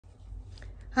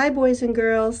Hi boys and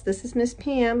girls, this is Miss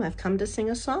Pam. I've come to sing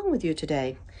a song with you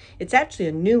today. It's actually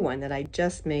a new one that I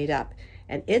just made up,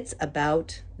 and it's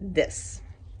about this.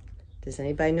 Does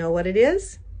anybody know what it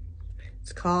is?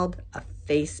 It's called a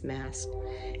face mask,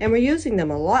 and we're using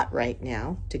them a lot right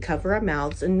now to cover our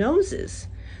mouths and noses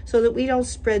so that we don't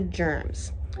spread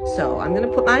germs. So I'm going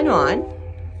to put mine on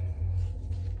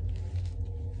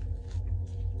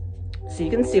so you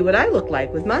can see what I look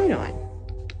like with mine on.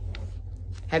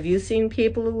 Have you seen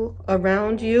people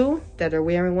around you that are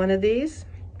wearing one of these?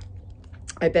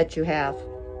 I bet you have.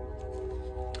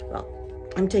 Well,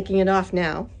 I'm taking it off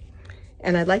now,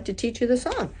 and I'd like to teach you the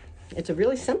song. It's a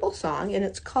really simple song, and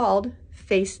it's called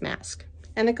Face Mask.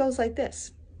 And it goes like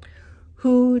this.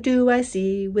 Who do I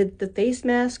see with the face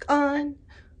mask on?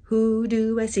 Who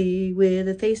do I see with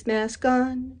a face mask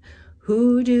on?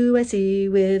 Who do I see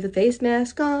with a face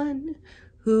mask on?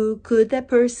 Who could that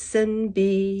person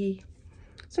be?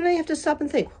 So now you have to stop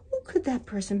and think, who could that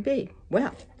person be?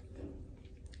 Well,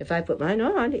 if I put mine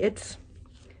on, it's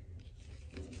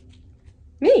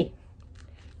me.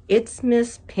 It's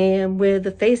Miss Pam with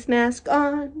a face mask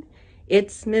on.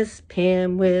 It's Miss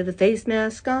Pam with a face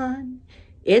mask on.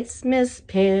 It's Miss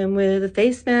Pam with a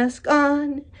face mask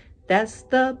on. That's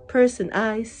the person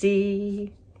I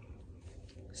see.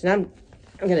 So now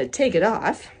I'm going to take it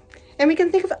off, and we can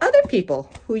think of other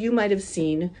people who you might have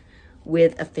seen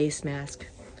with a face mask.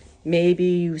 Maybe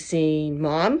you've seen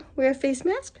Mom wear a face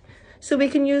mask, so we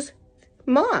can use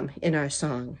Mom in our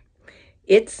song.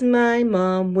 It's my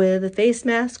mom with a face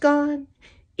mask on.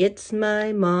 It's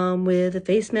my mom with a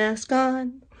face mask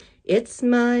on. It's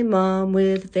my mom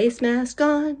with a face mask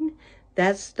on.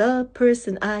 That's the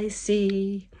person I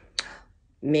see.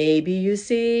 Maybe you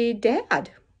see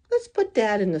Dad. Let's put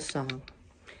Dad in the song.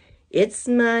 It's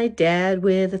my dad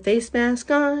with a face mask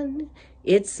on.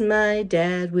 It's my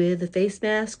dad with a face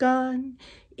mask on.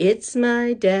 It's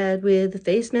my dad with a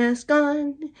face mask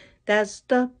on. That's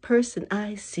the person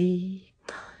I see.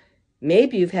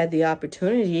 Maybe you've had the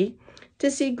opportunity to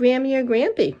see Grammy or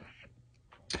Grampy,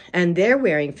 and they're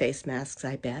wearing face masks,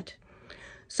 I bet.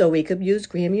 So we could use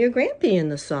Grammy or Grampy in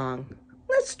the song.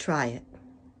 Let's try it.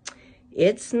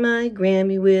 It's my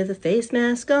Grammy with a face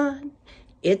mask on.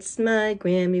 It's my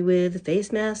Grammy with a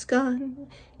face mask on.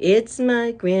 It's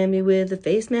my Grammy with a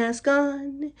face mask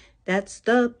on. That's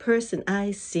the person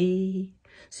I see.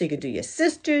 So you could do your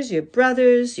sisters, your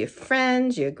brothers, your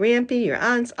friends, your Grampy, your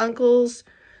aunts, uncles,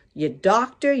 your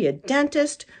doctor, your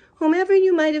dentist, whomever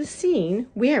you might have seen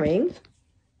wearing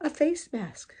a face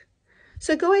mask.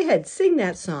 So go ahead, sing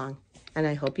that song, and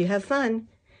I hope you have fun.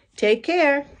 Take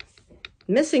care.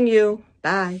 Missing you.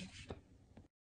 Bye.